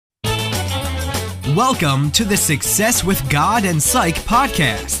Welcome to the Success with God and Psych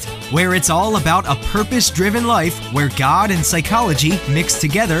podcast, where it's all about a purpose-driven life where God and psychology mix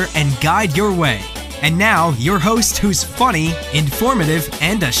together and guide your way. And now, your host who's funny, informative,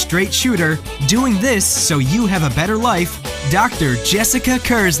 and a straight shooter, doing this so you have a better life, Dr. Jessica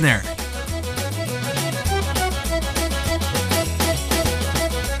Kersner.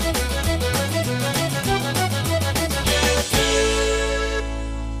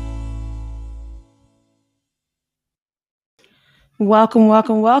 Welcome,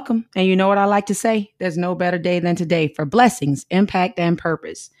 welcome, welcome. And you know what I like to say? There's no better day than today for blessings, impact, and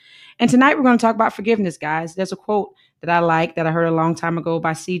purpose. And tonight we're going to talk about forgiveness, guys. There's a quote that I like that I heard a long time ago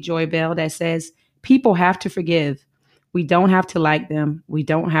by C. Joy Bell that says, people have to forgive. We don't have to like them. We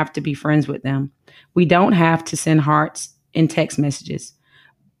don't have to be friends with them. We don't have to send hearts in text messages.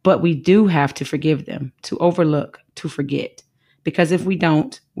 But we do have to forgive them, to overlook, to forget. Because if we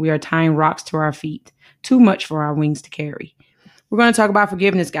don't, we are tying rocks to our feet, too much for our wings to carry. We're going to talk about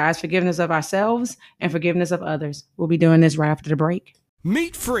forgiveness, guys, forgiveness of ourselves and forgiveness of others. We'll be doing this right after the break.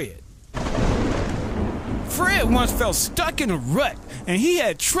 Meet Fred. Fred once felt stuck in a rut, and he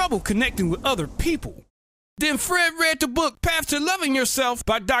had trouble connecting with other people. Then Fred read the book Path to Loving Yourself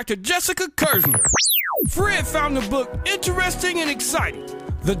by Dr. Jessica Kersner. Fred found the book interesting and exciting.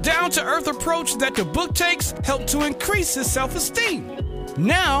 The down-to-earth approach that the book takes helped to increase his self-esteem.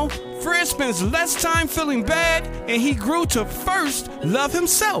 Now, Fred spends less time feeling bad, and he grew to first love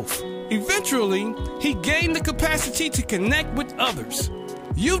himself. Eventually, he gained the capacity to connect with others.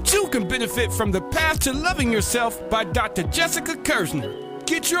 You too can benefit from the Path to Loving Yourself by Dr. Jessica Kersner.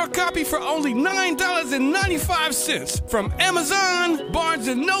 Get your copy for only $9.95 from Amazon, Barnes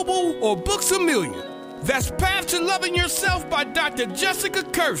 & Noble, or Books A Million. That's Path to Loving Yourself by Dr. Jessica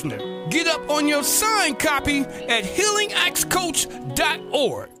Kersner. Get up on your signed copy at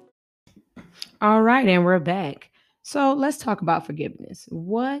healingaxcoach.org. All right, and we're back. So let's talk about forgiveness.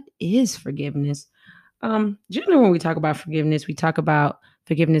 What is forgiveness? Generally, when we talk about forgiveness, we talk about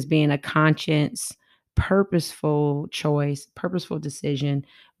forgiveness being a conscious, purposeful choice, purposeful decision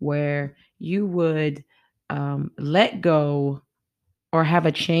where you would let go or have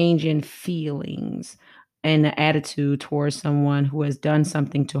a change in feelings and the attitude towards someone who has done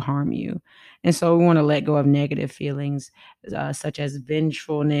something to harm you. And so we want to let go of negative feelings such as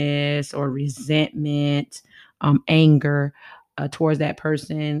vengefulness or resentment, anger towards that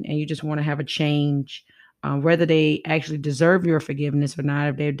person. And you just want to have a change, whether they actually deserve your forgiveness or not,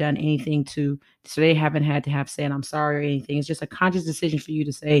 if they've done anything so they haven't had to have said, I'm sorry or anything. It's just a conscious decision for you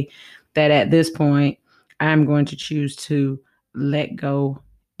to say that at this point, I'm going to choose to let go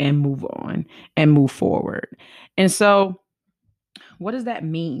and move on and move forward. And so what does that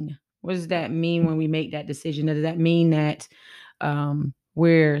mean? What does that mean when we make that decision? Does that mean that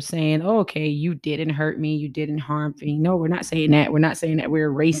we're saying, oh, okay, you didn't hurt me, you didn't harm me? No, we're not saying that. We're not saying that we're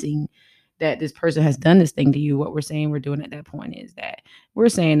erasing that this person has done this thing to you. What we're saying we're doing at that point is that we're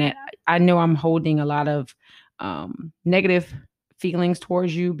saying that I know I'm holding a lot of negative feelings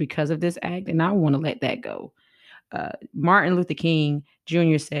towards you because of this act, and I want to let that go. Martin Luther King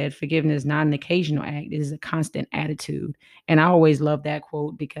Jr. said, forgiveness is not an occasional act. It is a constant attitude. And I always love that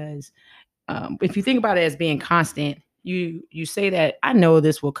quote because if you think about it as being constant, you say that I know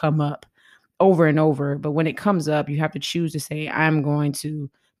this will come up over and over. But when it comes up, you have to choose to say, I'm going to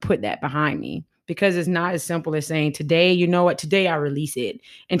put that behind me. Because it's not as simple as saying today, you know what, today I release it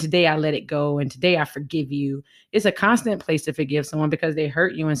and today I let it go and today I forgive you. It's a constant place to forgive someone because they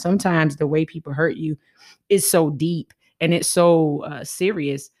hurt you. And sometimes the way people hurt you is so deep and it's so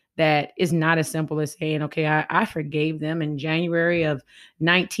serious that it's not as simple as saying, okay, I forgave them in January of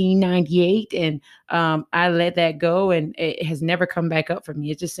 1998 and I let that go and it has never come back up for me.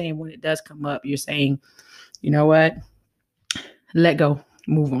 It's just saying when it does come up, you're saying, you know what, let go,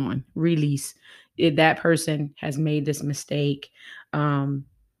 move on, release. That person has made this mistake. I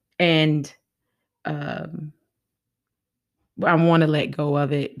want to let go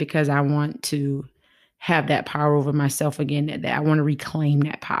of it because I want to have that power over myself again, that I want to reclaim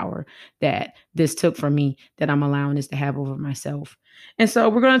that power that this took from me, that I'm allowing this to have over myself. And so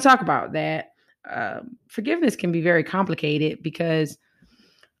we're going to talk about that. Forgiveness can be very complicated because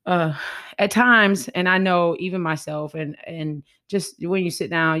at times, and I know even myself, and just when you sit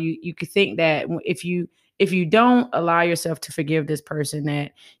down, you could think that if you don't allow yourself to forgive this person,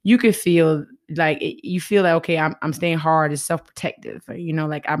 that you could feel like you feel that, okay, I'm staying hard, it's self-protective,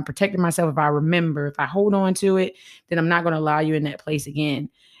 like I'm protecting myself. If I hold on to it, then I'm not going to allow you in that place again.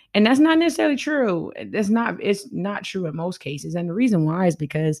 And that's not necessarily true. It's not true in most cases. And the reason why is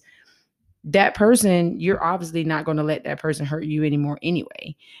because that person, you're obviously not going to let that person hurt you anymore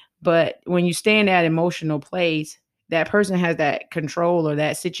anyway. But when you stay in that emotional place, that person has that control, or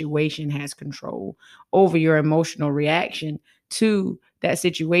that situation has control over your emotional reaction to that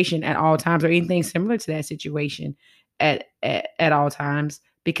situation at all times, or anything similar to that situation at all times,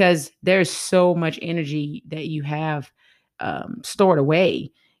 because there's so much energy that you have stored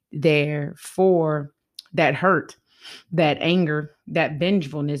away there for that hurt, that anger, that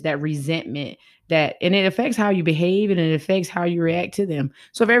vengefulness, that resentment, and it affects how you behave, and it affects how you react to them.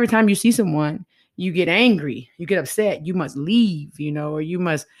 So if every time you see someone, you get angry, you get upset, you must leave, or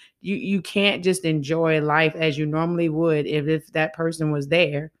you can't just enjoy life as you normally would if that person was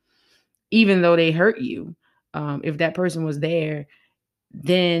there, even though they hurt you. If that person was there,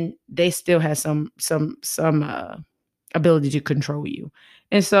 then they still have some ability to control you.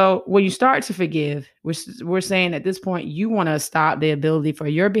 And so when you start to forgive, we're saying at this point, you want to stop the ability for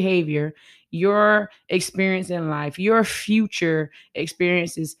your behavior, your experience in life, your future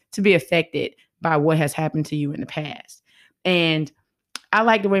experiences to be affected by what has happened to you in the past. And I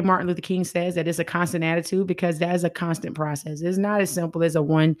like the way Martin Luther King says that it's a constant attitude, because that is a constant process. It's not as simple as a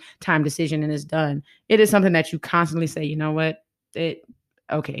one-time decision and it's done. It is something that you constantly say, you know what,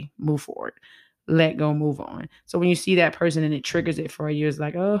 okay, move forward, let go, move on. So when you see that person and it triggers it for you, it's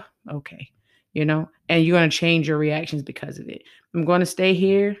like, oh, okay, and you're going to change your reactions because of it. I'm going to stay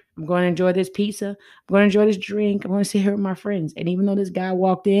here. I'm going to enjoy this pizza. I'm going to enjoy this drink. I'm going to sit here with my friends. And even though this guy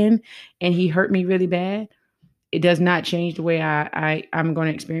walked in and he hurt me really bad, it does not change the way I'm going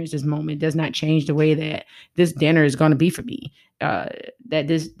to experience this moment. It does not change the way that this dinner is going to be for me, that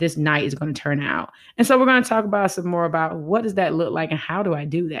this night is going to turn out. And so we're going to talk about some more about what does that look like and how do I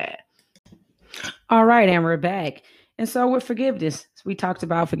do that? All right, and we're back. And so with forgiveness, we talked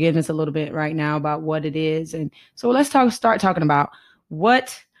about forgiveness a little bit right now, about what it is. And so let's start talking about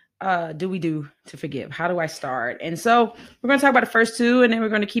what do we do to forgive? How do I start? And so we're going to talk about the first two, and then we're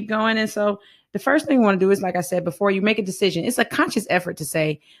going to keep going. And so the first thing we want to do is, like I said before, you make a decision. It's a conscious effort to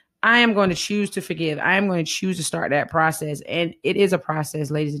say, I am going to choose to forgive. I am going to choose to start that process. And it is a process,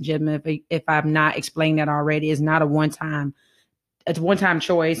 ladies and gentlemen. If I've not explained that already, it's not a one-time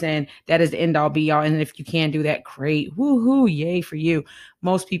choice, and that is the end all be all. And if you can do that, great. Woohoo, yay for you.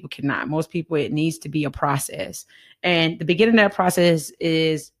 Most people cannot. Most people, it needs to be a process. And the beginning of that process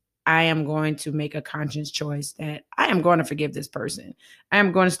is, I am going to make a conscious choice that I am going to forgive this person. I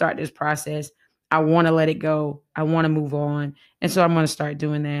am going to start this process. I want to let it go. I want to move on. And so I'm going to start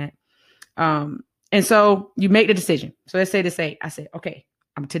doing that. And so you make the decision. So let's say I say, okay,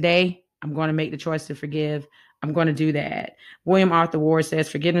 today I'm going to make the choice to forgive. I'm going to do that. William Arthur Ward says,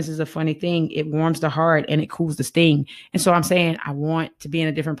 forgiveness is a funny thing. It warms the heart and it cools the sting. And so I'm saying, I want to be in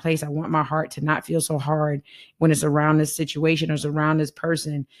a different place. I want my heart to not feel so hard when it's around this situation or it's around this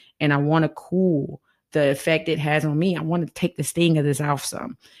person. And I want to cool the effect it has on me. I want to take the sting of this off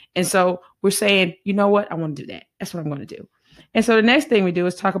some. And so we're saying, you know what? I want to do that. That's what I'm going to do. And so the next thing we do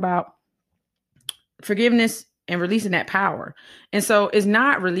is talk about forgiveness and releasing that power. And so it's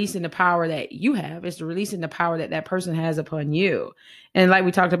not releasing the power that you have, it's releasing the power that that person has upon you. And like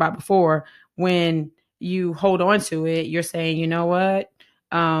we talked about before, when you hold on to it, you're saying, you know what?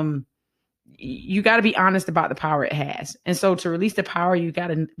 You got to be honest about the power it has. And so to release the power, you got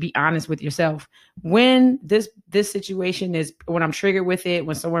to be honest with yourself. When this situation is, when I'm triggered with it,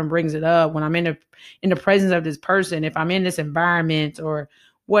 when someone brings it up, when I'm in the presence of this person, if I'm in this environment or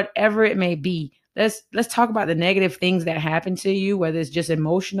whatever it may be, let's talk about the negative things that happen to you, whether it's just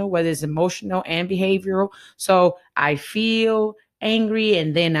emotional, whether it's emotional and behavioral. So I feel angry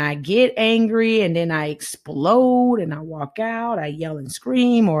and then I get angry and then I explode and I walk out, I yell and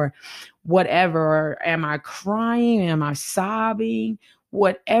scream or whatever. Or am I crying? Am I sobbing?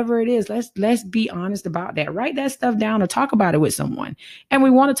 Whatever it is, let's be honest about that. Write that stuff down or talk about it with someone. And we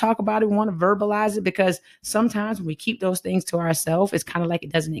want to talk about it. We want to verbalize it, because sometimes when we keep those things to ourselves, it's kind of like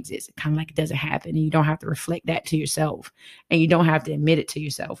it doesn't exist. It's kind of like it doesn't happen. And you don't have to reflect that to yourself, and you don't have to admit it to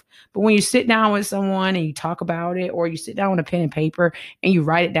yourself. But when you sit down with someone and you talk about it, or you sit down with a pen and paper and you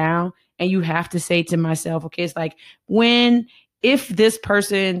write it down, and you have to say to myself, okay, it's like, if this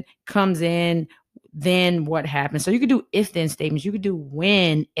person comes in, then what happens? So you could do if then statements. You could do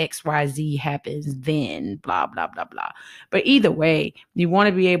when XYZ happens, then blah, blah, blah, blah. But either way, you want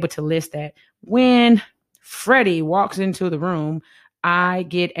to be able to list that. When Freddie walks into the room, I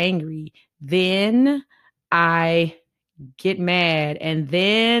get angry. Then I get mad. And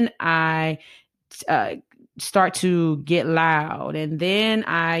then I start to get loud, and then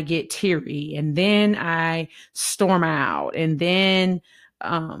I get teary, and then I storm out, and then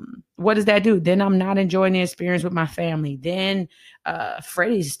what does that do? Then I'm not enjoying the experience with my family. Then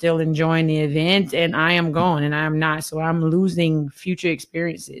Freddie's still enjoying the event and I am gone and I am not. So I'm losing future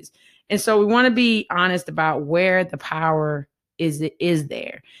experiences. And so we want to be honest about where the power is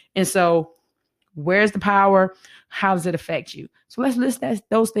there. And so where's the power? How does it affect you? So let's list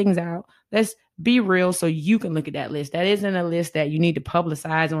those things out. Let's be real so you can look at that list. That isn't a list that you need to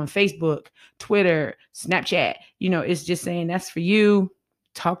publicize on Facebook, Twitter, Snapchat. It's just saying that's for you.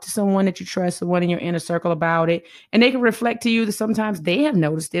 Talk to someone that you trust, someone in your inner circle about it. And they can reflect to you that sometimes they have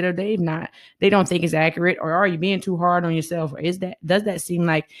noticed it or they don't think it's accurate. Or are you being too hard on yourself? Or does that seem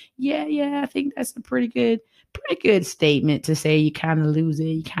like, I think that's a pretty good statement to say you kind of lose it.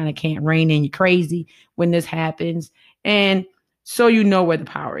 You kind of can't rein in. You're crazy when this happens. And so you know where the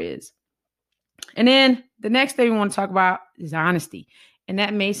power is. And then the next thing we want to talk about is honesty. And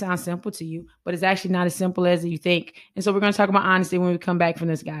that may sound simple to you, but it's actually not as simple as you think. And so we're going to talk about honesty when we come back from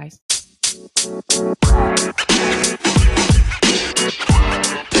this, guys.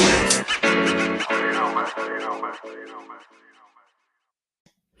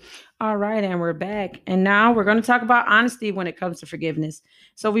 All right, and we're back. And now we're going to talk about honesty when it comes to forgiveness.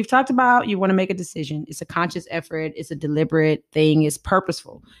 So we've talked about you want to make a decision. It's a conscious effort. It's a deliberate thing. It's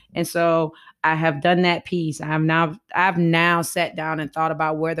purposeful. And so I have done that piece. I've now sat down and thought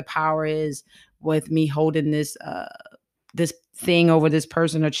about where the power is with me holding this thing over this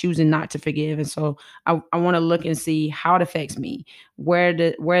person or choosing not to forgive. And so I want to look and see how it affects me.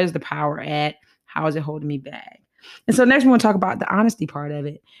 Where's the power at? How is it holding me back? And so next we want to talk about the honesty part of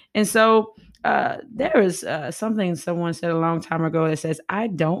it. And so there is something someone said a long time ago that says, I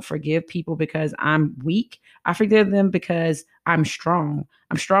don't forgive people because I'm weak. I forgive them because I'm strong.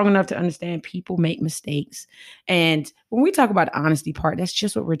 I'm strong enough to understand people make mistakes. And when we talk about the honesty part, that's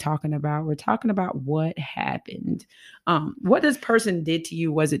just what we're talking about. We're talking about what happened. What this person did to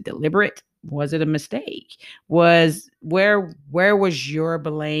you. Was it deliberate? Was it a mistake? Where was your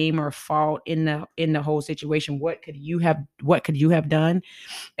blame or fault in the whole situation? What could you have done?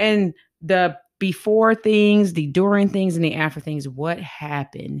 And the before things, the during things, and the after things, what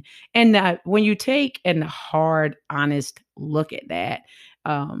happened? And when you take a hard, honest look at that,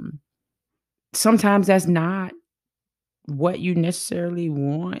 sometimes that's not what you necessarily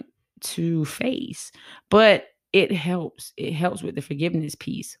want to face, but it helps. It helps with the forgiveness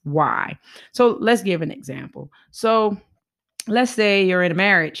piece. Why? So let's give an example. So let's say you're in a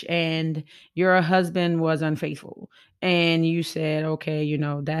marriage and your husband was unfaithful and you said, okay,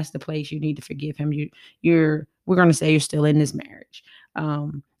 that's the place you need to forgive him. We're going to say you're still in this marriage.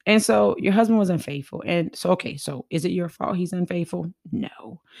 And so your husband was unfaithful. And so, okay, so is it your fault he's unfaithful?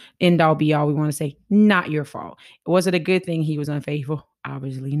 No. End all be all, we want to say, not your fault. Was it a good thing he was unfaithful?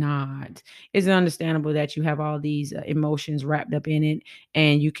 Obviously not. Is it understandable that you have all these emotions wrapped up in it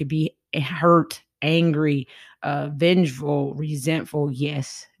and you could be hurt, angry, vengeful, resentful?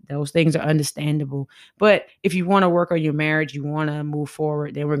 Yes, those things are understandable. But if you want to work on your marriage, you want to move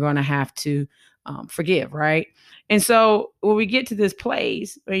forward, then we're going to have to forgive, right? And so when we get to this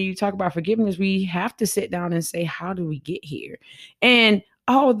place, when you talk about forgiveness, we have to sit down and say, how do we get here? And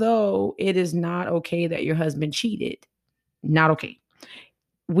although it is not okay that your husband cheated, not okay,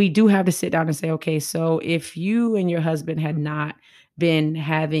 we do have to sit down and say, okay, so if you and your husband had not been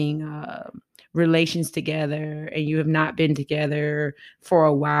having relations together and you have not been together for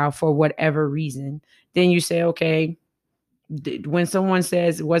a while for whatever reason, then you say, okay, when someone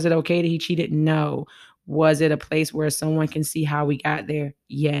says, was it okay that he cheated? No. Was it a place where someone can see how we got there?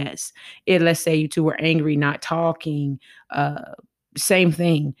 Yes. Let's say you two were angry, not talking, same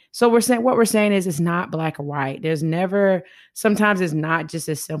thing. So what we're saying is it's not black or white. Sometimes it's not just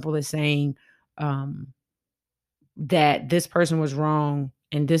as simple as saying that this person was wrong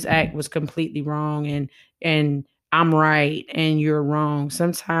and this act was completely wrong and I'm right and you're wrong.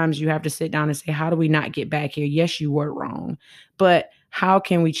 Sometimes you have to sit down and say, how do we not get back here? Yes, you were wrong, but how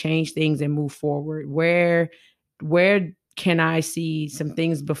can we change things and move forward? Where can I see some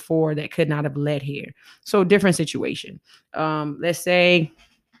things before that could not have led here? So different situation. Let's say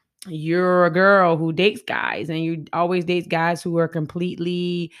you're a girl who dates guys and you always date guys who are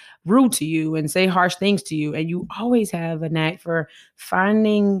completely rude to you and say harsh things to you. And you always have a knack for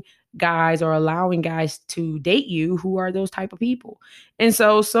finding guys or allowing guys to date you who are those type of people. And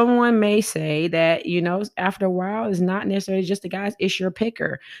so someone may say that, after a while, it's not necessarily just the guys, it's your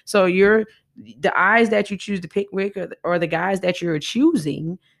picker. So the eyes that you choose to pick with or the guys that you're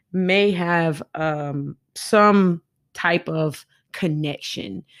choosing may have some type of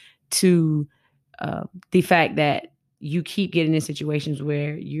connection to the fact that you keep getting in situations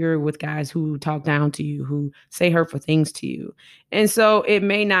where you're with guys who talk down to you, who say hurtful things to you. And so it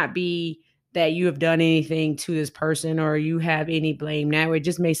may not be that you have done anything to this person or you have any blame now. It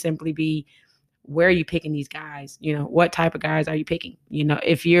just may simply be, where are you picking these guys? What type of guys are you picking?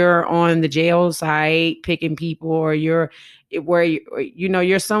 If you're on the jail side picking people, or you're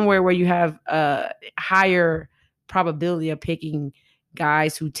somewhere where you have a higher probability of picking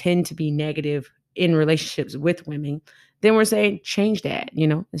guys who tend to be negative in relationships with women, then we're saying change that.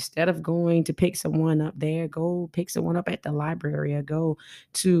 Instead of going to pick someone up there, go pick someone up at the library, or go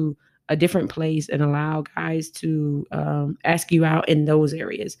to a different place and allow guys to ask you out in those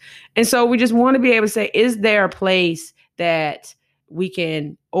areas. And so we just want to be able to say, is there a place that we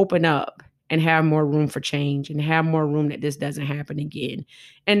can open up and have more room for change and have more room that this doesn't happen again?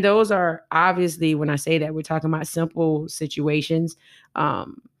 And those are obviously, when I say that, we're talking about simple situations,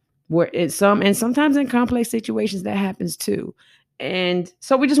 where it's sometimes in complex situations that happens too. And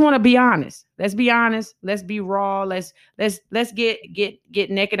so we just want to be honest. Let's be honest. Let's be raw. Let's get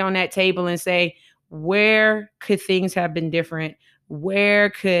naked on that table and say, where could things have been different?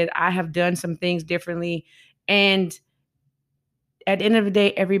 Where could I have done some things differently? And at the end of the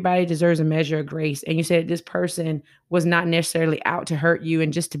day, everybody deserves a measure of grace. And you said this person was not necessarily out to hurt you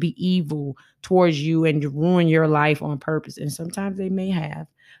and just to be evil towards you and to ruin your life on purpose. And sometimes they may have.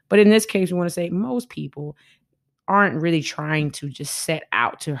 But in this case, we want to say most people aren't really trying to just set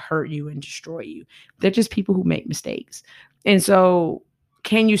out to hurt you and destroy you. They're just people who make mistakes. And so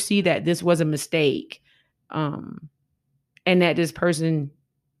can you see that this was a mistake, and that this person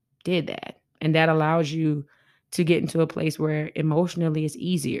did that? And that allows you to get into a place where emotionally it's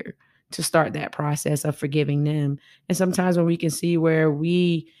easier to start that process of forgiving them. And sometimes when we can see where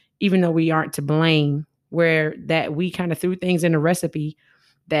we, even though we aren't to blame, where that we kind of threw things in a recipe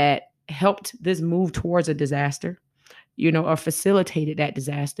that helped this move towards a disaster, or facilitated that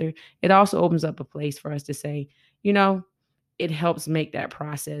disaster, it also opens up a place for us to say, it helps make that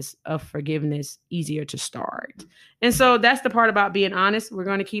process of forgiveness easier to start. And so that's the part about being honest. We're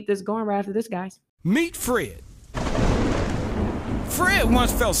going to keep this going right after this, guys. Meet Fred. Fred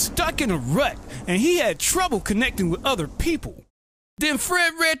once felt stuck in a rut, and he had trouble connecting with other people. Then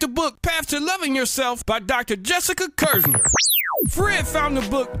Fred read the book Path to Loving Yourself by Dr. Jessica Kersner. Fred found the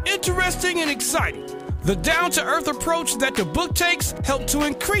book interesting and exciting. The down-to-earth approach that the book takes helped to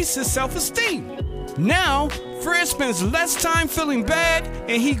increase his self-esteem. Now, Fred spends less time feeling bad,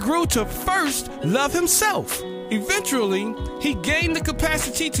 and he grew to first love himself. Eventually, he gained the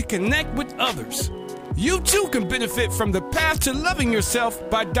capacity to connect with others. You too can benefit from the Path to Loving Yourself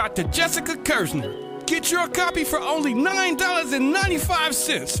by Dr. Jessica Kersner. Get your copy for only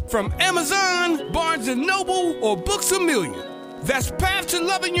 $9.95 from Amazon, Barnes & Noble, or Books A Million. That's Path to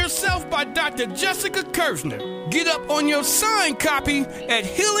Loving Yourself by Dr. Jessica Kersner. Get up on your signed copy at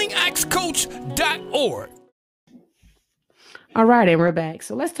healingactscoach.org. All right, and we're back.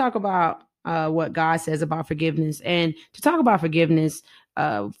 So let's talk about what God says about forgiveness. And to talk about forgiveness,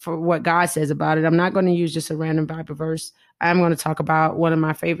 for what God says about it, I'm not going to use just a random Bible verse. I'm going to talk about one of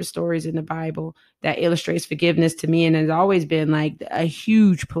my favorite stories in the Bible that illustrates forgiveness to me. And it's always been like a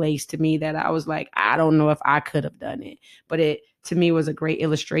huge place to me that I was like, I don't know if I could have done it, but it to me was a great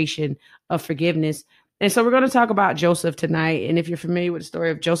illustration of forgiveness. And so we're going to talk about Joseph tonight. And if you're familiar with the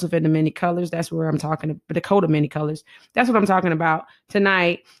story of Joseph and the many colors, that's where I'm talking about, the coat of many colors. That's what I'm talking about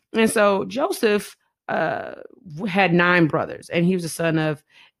tonight. And so Joseph had 9 brothers, and he was the son of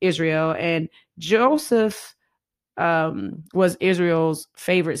Israel. And Joseph was Israel's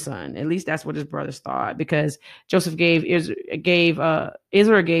favorite son. At least that's what his brothers thought, because Joseph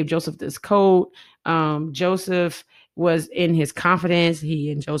Israel gave Joseph this coat. Joseph was in his confidence. He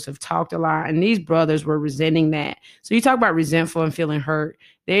and Joseph talked a lot, and these brothers were resenting that. So you talk about resentful and feeling hurt.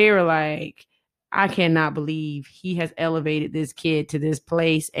 They were like, I cannot believe he has elevated this kid to this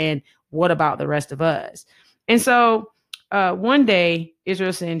place. And what about the rest of us? And so one day,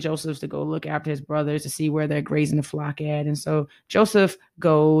 Israel sent Joseph to go look after his brothers to see where they're grazing the flock at. And so Joseph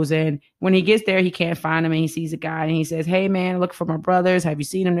goes, and when he gets there, he can't find them. And he sees a guy, and he says, hey, man, look for my brothers. Have you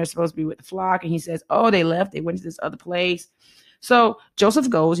seen them? They're supposed to be with the flock. And he says, oh, they left. They went to this other place. So Joseph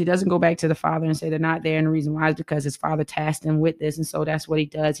goes. He doesn't go back to the father and say they're not there. And the reason why is because his father tasked him with this. And so that's what he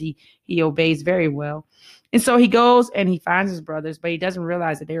does. He obeys very well. And so he goes and he finds his brothers, but he doesn't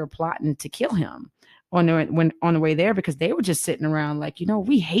realize that they were plotting to kill him on the way there, because they were just sitting around like,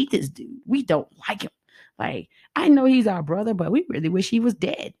 we hate this dude. We don't like him. Like, I know he's our brother, but we really wish he was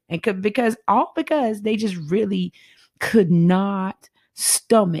dead. And because they just really could not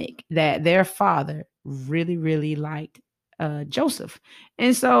stomach that their father really, really liked Joseph.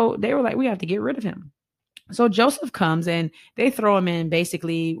 And so they were like, we have to get rid of him. So Joseph comes and they throw him in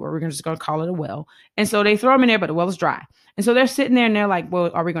basically, or we're just going to call it a well. And so they throw him in there, but the well is dry. And so they're sitting there and they're like,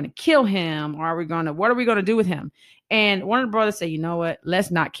 well, are we going to kill him? Or what are we going to do with him? And one of the brothers say, you know what?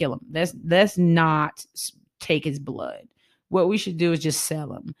 Let's not kill him. Let's not take his blood. What we should do is just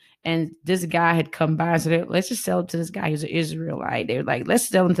sell him. And this guy had come by and said, let's just sell him to this guy who's an Israelite. They were like, let's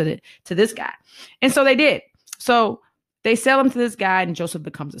sell him to this guy. And so they did. So they sell him to this guy and Joseph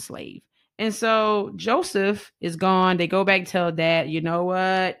becomes a slave. And so Joseph is gone. They go back and tell dad, you know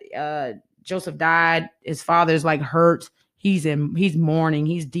what? Joseph died. His father's like hurt. He's mourning.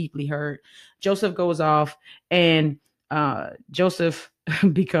 He's deeply hurt. Joseph goes off and Joseph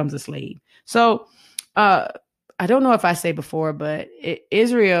becomes a slave. So I don't know if I say before, but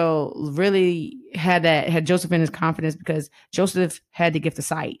Israel really had Joseph in his confidence because Joseph had the gift of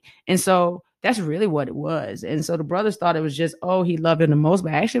sight. And so that's really what it was. And so the brothers thought it was just, oh, he loved him the most,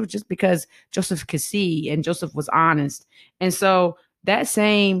 but actually it was just because Joseph could see and Joseph was honest. And so that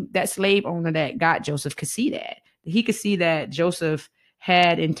slave owner that got Joseph could see that. He could see that Joseph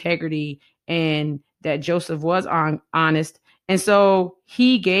had integrity and that Joseph was honest. And so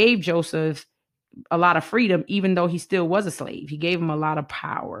he gave Joseph a lot of freedom, even though he still was a slave. He gave him a lot of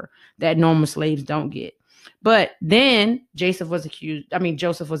power that normal slaves don't get. But then Joseph was accused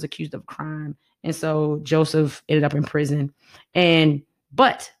of crime. And so Joseph ended up in prison.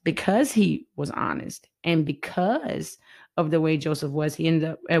 But because he was honest and because of the way Joseph was, he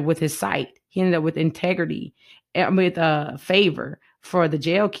ended up with his sight. He ended up with integrity, with favor for the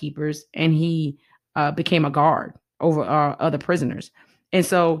jail keepers. And he became a guard over other prisoners. And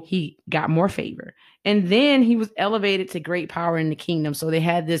so he got more favor. And then he was elevated to great power in the kingdom. So they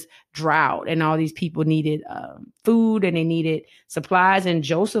had this drought and all these people needed food and they needed supplies. And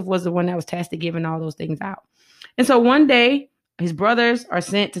Joseph was the one that was tasked to giving all those things out. And so one day his brothers are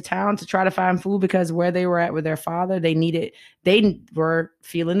sent to town to try to find food because where they were at with their father, they were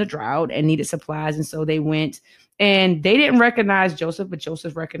feeling the drought and needed supplies. And so they went. And they didn't recognize Joseph, but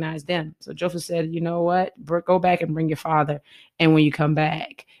Joseph recognized them. So Joseph said, you know what? Go back and bring your father. And when you come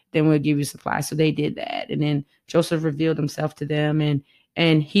back, then we'll give you supplies. So they did that. And then Joseph revealed himself to them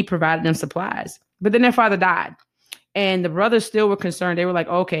and he provided them supplies. But then their father died. And the brothers still were concerned. They were like,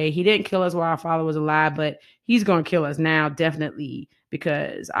 okay, he didn't kill us while our father was alive, but he's going to kill us now, definitely,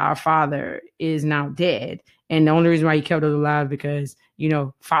 because our father is now dead. And the only reason why he kept us alive because,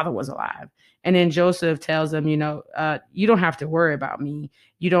 father was alive. And then Joseph tells them, you don't have to worry about me.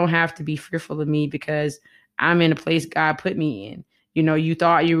 You don't have to be fearful of me because I'm in a place God put me in. You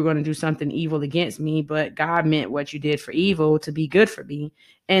thought you were going to do something evil against me, but God meant what you did for evil to be good for me.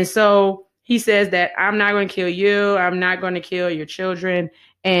 And so he says that I'm not going to kill you. I'm not going to kill your children.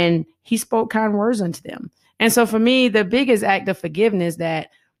 And he spoke kind words unto them. And so for me, the biggest act of forgiveness that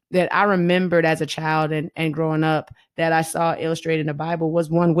I remembered as a child and growing up that I saw illustrated in the Bible was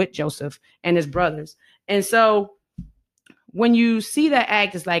one with Joseph and his brothers. And so when you see that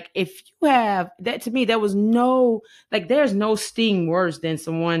act, it's like, if you have that, to me, there was there's no sting worse than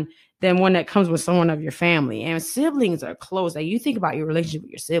one that comes with someone of your family. And siblings are close. Like, you think about your relationship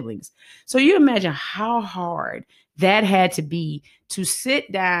with your siblings. So you imagine how hard that had to be to sit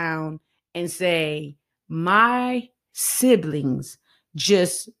down and say, my siblings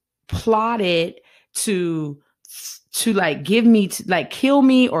just plotted to give me kill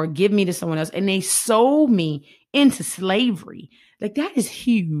me or give me to someone else, and they sold me into slavery. Like, that is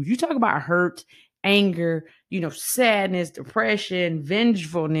huge. You talk about hurt, anger, sadness, depression,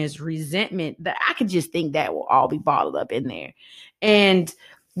 vengefulness, resentment. That I could just think that will all be bottled up in there. And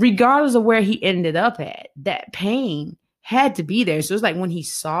regardless of where he ended up at, that pain had to be there. So it's like when he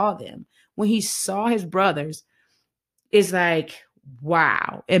saw them, when he saw his brothers, it's like,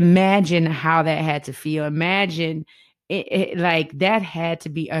 wow, imagine how that had to feel. Imagine it like that had to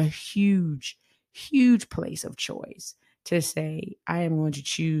be a huge, huge place of choice to say, I am going to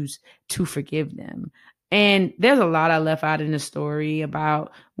choose to forgive them. And there's a lot I left out in the story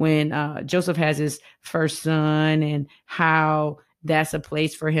about when Joseph has his first son and how that's a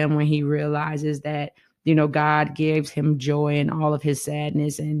place for him when he realizes that, God gives him joy in all of his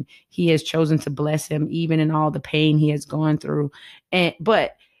sadness, and he has chosen to bless him even in all the pain he has gone through.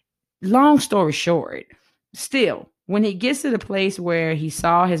 But long story short, still, when he gets to the place where he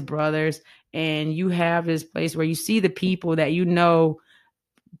saw his brothers, and you have this place where you see the people that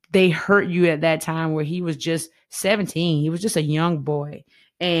they hurt you at that time, where he was just 17. He was just a young boy.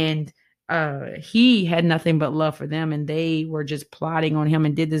 And he had nothing but love for them. And they were just plotting on him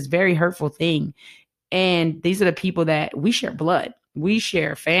and did this very hurtful thing. And these are the people that we share blood. We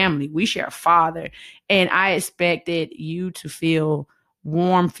share family. We share a father. And I expected you to feel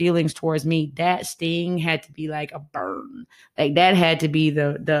warm feelings towards me, that sting had to be like a burn. Like that had to be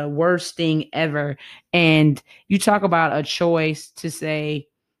the worst thing ever. And you talk about a choice to say,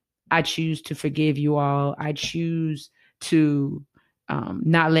 I choose to forgive you all. I choose to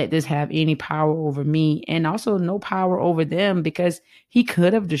not let this have any power over me, and also no power over them, because he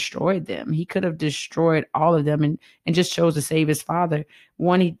could have destroyed them. He could have destroyed all of them, and just chose to save his father.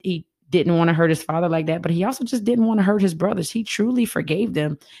 One, he didn't want to hurt his father like that, but he also just didn't want to hurt his brothers. He truly forgave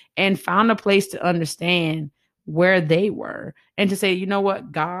them and found a place to understand where they were and to say, you know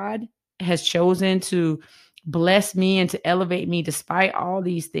what, God has chosen to bless me and to elevate me despite all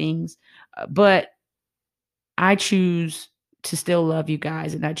these things. But I choose to still love you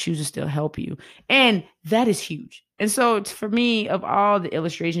guys, and I choose to still help you. And that is huge. And so for me, of all the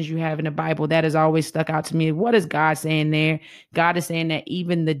illustrations you have in the Bible, that has always stuck out to me. What is God saying there? God is saying that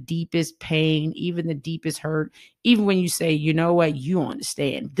even the deepest pain, even the deepest hurt, even when you say, you know what, you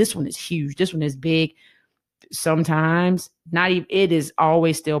understand, this one is huge, this one is big, sometimes not even, it is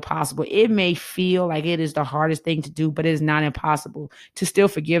always still possible. It may feel like it is the hardest thing to do, but it is not impossible to still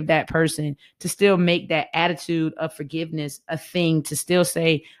forgive that person, to still make that attitude of forgiveness a thing, to still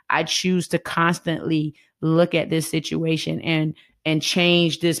say, I choose to constantly look at this situation and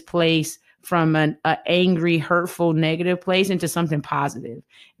change this place from an angry, hurtful, negative place into something positive,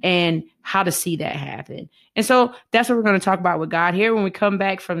 and how to see that happen. And so that's what we're going to talk about with God here. When we come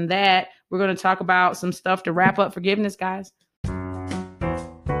back from that, we're going to talk about some stuff to wrap up forgiveness, guys.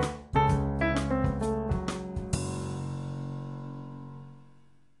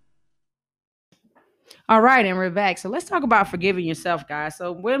 All right, and we're back. So let's talk about forgiving yourself, guys.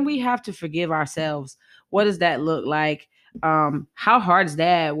 So when we have to forgive ourselves, what does that look like? How hard is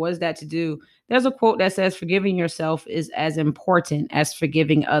that? What is that to do? There's a quote that says, forgiving yourself is as important as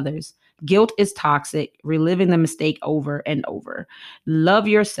forgiving others. Guilt is toxic, reliving the mistake over and over. Love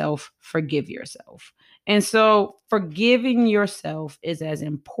yourself, forgive yourself. And so forgiving yourself is as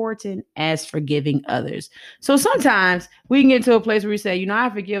important as forgiving others. So sometimes we can get to a place where we say, you know, I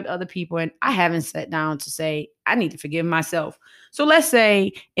forgive other people, and I haven't sat down to say, I need to forgive myself. So let's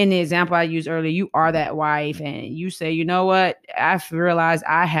say in the example I used earlier, you are that wife and you say, you know what, I've realized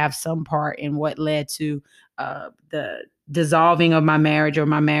I have some part in what led to the dissolving of my marriage, or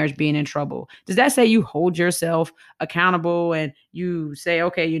my marriage being in trouble. Does that say you hold yourself accountable and you say,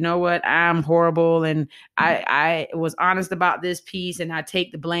 okay, you know what, I'm horrible and I was honest about this piece and I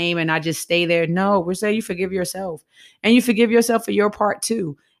take the blame and I just stay there? No, we're saying you forgive yourself, and you forgive yourself for your part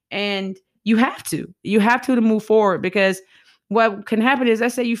too. And you have to move forward, because what can happen is,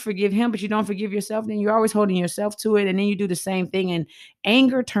 let's say you forgive him, but you don't forgive yourself, then you're always holding yourself to it. And then you do the same thing. And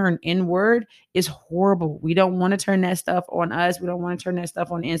anger turned inward is horrible. We don't want to turn that stuff on us. We don't want to turn that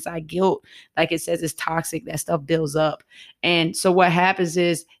stuff on the inside. Guilt, like it says, is toxic. That stuff builds up. And so what happens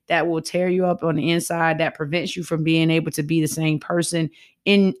is that will tear you up on the inside. That prevents you from being able to be the same person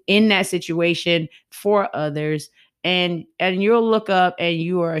in that situation for others. And you'll look up and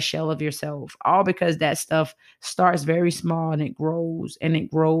you are a shell of yourself, all because that stuff starts very small and it grows and it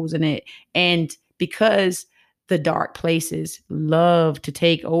grows and because the dark places love to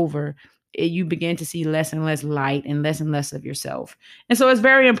take over, you begin to see less and less light and less of yourself. And so it's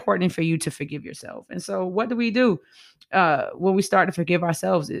very important for you to forgive yourself. And so what do we do? When we start to forgive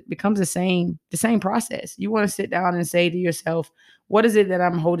ourselves, it becomes the same process. You want to sit down and say to yourself, what is it that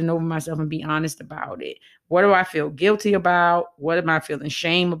I'm holding over myself, and be honest about it? What do I feel guilty about? What am I feeling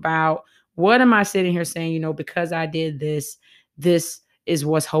shame about? What am I sitting here saying, you know, because I did this is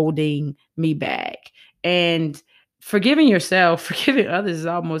what's holding me back? And forgiving yourself, forgiving others is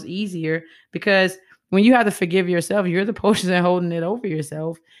almost easier, because when you have to forgive yourself, you're the person holding it over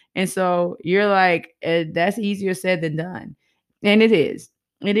yourself. And so you're like, that's easier said than done. And it is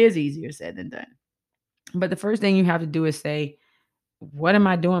easier said than done. But the first thing you have to do is say, what am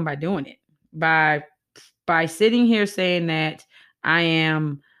I doing by doing it? By sitting here saying that I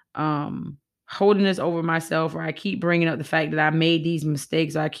am holding this over myself, or I keep bringing up the fact that I made these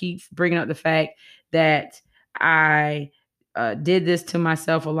mistakes, or I keep bringing up the fact that I did this to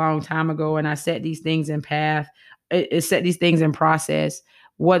myself a long time ago, and I set these things in path, it set these things in process.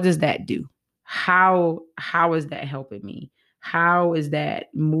 What does that do? How is that helping me? How is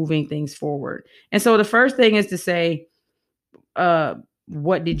that moving things forward? And so the first thing is to say,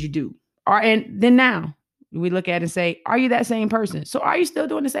 what did you do? And then now we look at it and say, are you that same person? So are you still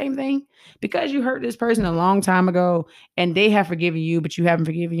doing the same thing? Because you hurt this person a long time ago and they have forgiven you, but you haven't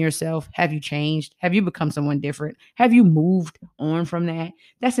forgiven yourself. Have you changed? Have you become someone different? Have you moved on from that?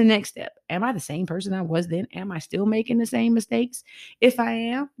 That's the next step. Am I the same person I was then? Am I still making the same mistakes? If I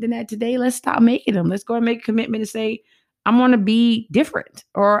am, then today, let's stop making them. Let's go and make a commitment to say, I'm going to be different,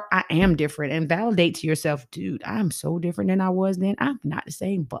 or I am different, and validate to yourself, dude, I'm so different than I was then. I'm not the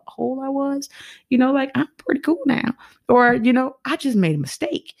same butthole I was, like I'm pretty cool now. Or, I just made a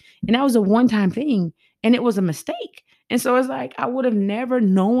mistake, and that was a one-time thing, and it was a mistake. And so it's like, I would have never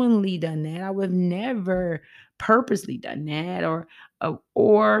knowingly done that. I would have never purposely done that, or,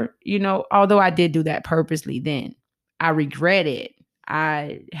 although I did do that purposely then, I regret it.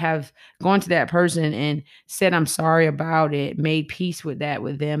 I have gone to that person and said I'm sorry about it, made peace with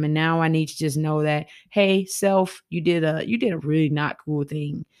them. And now I need to just know that, hey, self, you did a really not cool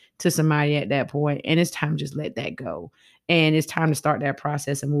thing to somebody at that point. And it's time to just let that go. And it's time to start that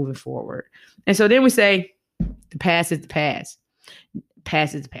process of moving forward. And so then we say, the past is the past.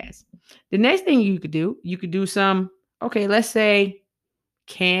 Past is the past. The next thing you could do okay, let's say,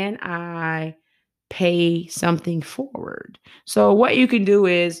 can I pay something forward? So what you can do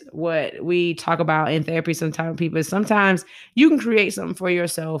is what we talk about in therapy sometimes, people, sometimes you can create something for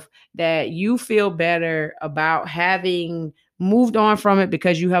yourself that you feel better about having moved on from it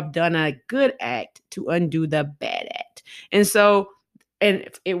because you have done a good act to undo the bad act. And so, and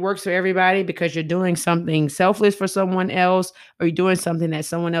it works for everybody because you're doing something selfless for someone else, or you're doing something that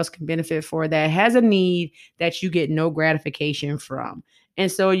someone else can benefit for that has a need that you get no gratification from. And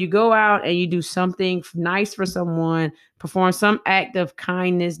so you go out and you do something nice for someone, perform some act of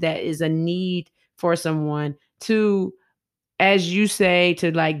kindness that is a need for someone to, as you say,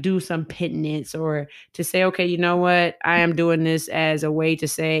 to like do some penance, or to say, okay, you know what? I am doing this as a way to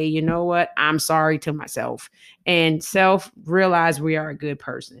say, you know what? I'm sorry to myself, and realize we are a good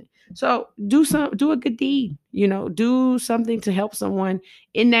person. So do a good deed, do something to help someone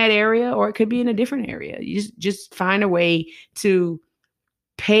in that area, or it could be in a different area. You just find a way to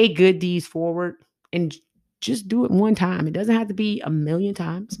pay good deeds forward, and just do it one time. It doesn't have to be a million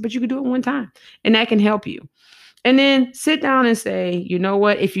times, but you can do it one time, and that can help you. And then sit down and say, you know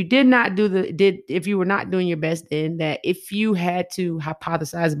what, if you if you were not doing your best then, that if you had to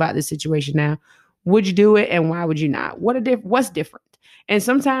hypothesize about this situation now, would you do it, and why would you not? What's different? And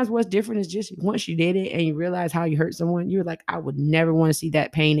sometimes what's different is just once you did it and you realize how you hurt someone, you're like, I would never want to see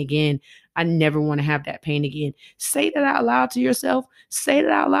that pain again. I never want to have that pain again. Say that out loud to yourself. Say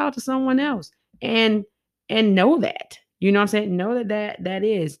that out loud to someone else. And know that. You know what I'm saying? Know that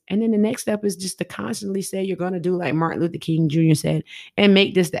is. And then the next step is just to constantly say you're going to do like Martin Luther King Jr. said, and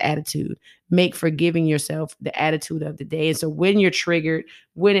make this the attitude. Make forgiving yourself the attitude of the day. And so when you're triggered,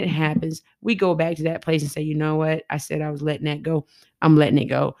 when it happens, we go back to that place and say, you know what? I said I was letting that go. I'm letting it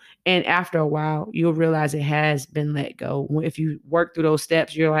go. And after a while, you'll realize it has been let go. If you work through those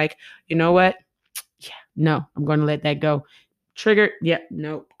steps, you're like, you know what? Yeah, no, I'm going to let that go. Triggered. Yep.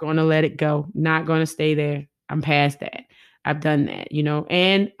 Nope. Going to let it go. Not going to stay there. I'm past that. I've done that,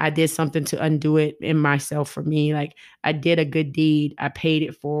 and I did something to undo it in myself. For me, like, I did a good deed. I paid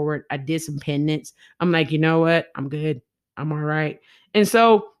it forward. I did some penance. I'm like, you know what? I'm good. I'm all right. And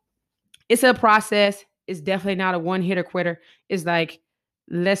so it's a process. It's definitely not a one hitter quitter. It's like,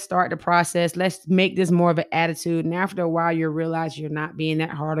 let's start the process. Let's make this more of an attitude. And after a while, you'll realize you're not being that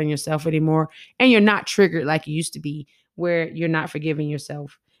hard on yourself anymore. And you're not triggered like you used to be, where you're not forgiving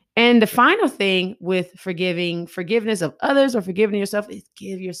yourself. And the final thing with forgiveness of others or forgiving yourself is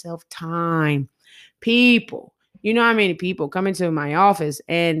give yourself time. People, how many people come into my office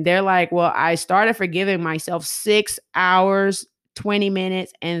and they're like, well, I started forgiving myself 6 hours, 20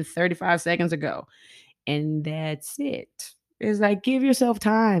 minutes, and 35 seconds ago. And that's it. It's like, give yourself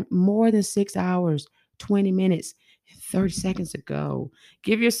time, more than 6 hours, 20 minutes, 30 seconds ago.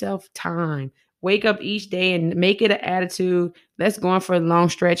 Give yourself time. Wake up each day and make it an attitude. Let's go on for a long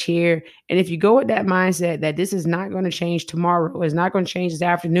stretch here. And if you go with that mindset that this is not going to change tomorrow, it's not going to change this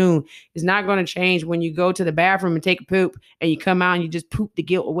afternoon, it's not going to change when you go to the bathroom and take a poop and you come out and you just poop the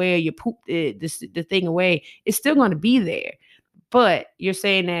guilt away, or you poop the thing away, it's still going to be there. But you're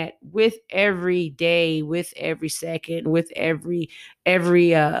saying that with every day, with every second, with every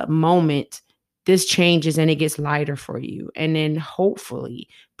moment, this changes and it gets lighter for you. And then hopefully,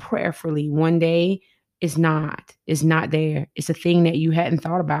 prayerfully, one day it's not there. It's a thing that you hadn't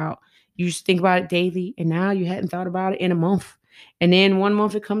thought about. You just think about it daily, and now you hadn't thought about it in a month. And then 1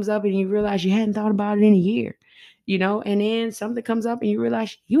 month it comes up and you realize you hadn't thought about it in a year, and then something comes up and you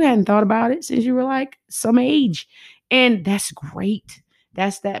realize you hadn't thought about it since you were like some age. And that's great.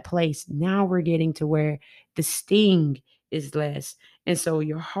 That's that place. Now we're getting to where the sting is less. And so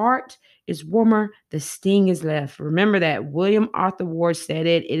your heart is warmer, the sting is left. Remember that William Arthur Ward said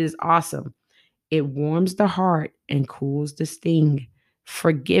it. It is awesome. It warms the heart and cools the sting.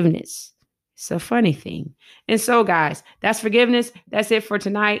 Forgiveness It's a funny thing. And so, guys, that's forgiveness. That's it for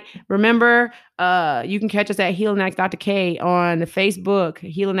tonight. Remember, you can catch us at Healingx Dr. K on the Facebook,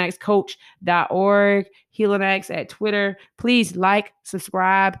 healingxcoach.org, Healingx at Twitter. Please like,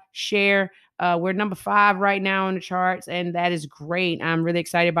 subscribe, share. We're number 5 right now on the charts, and that is great. I'm really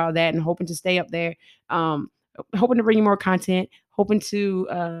excited about that and hoping to stay up there. Hoping to bring you more content, hoping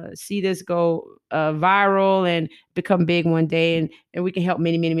to see this go viral and become big one day, and we can help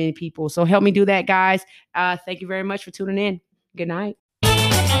many, many, many people. So help me do that, guys. Thank you very much for tuning in. Good night.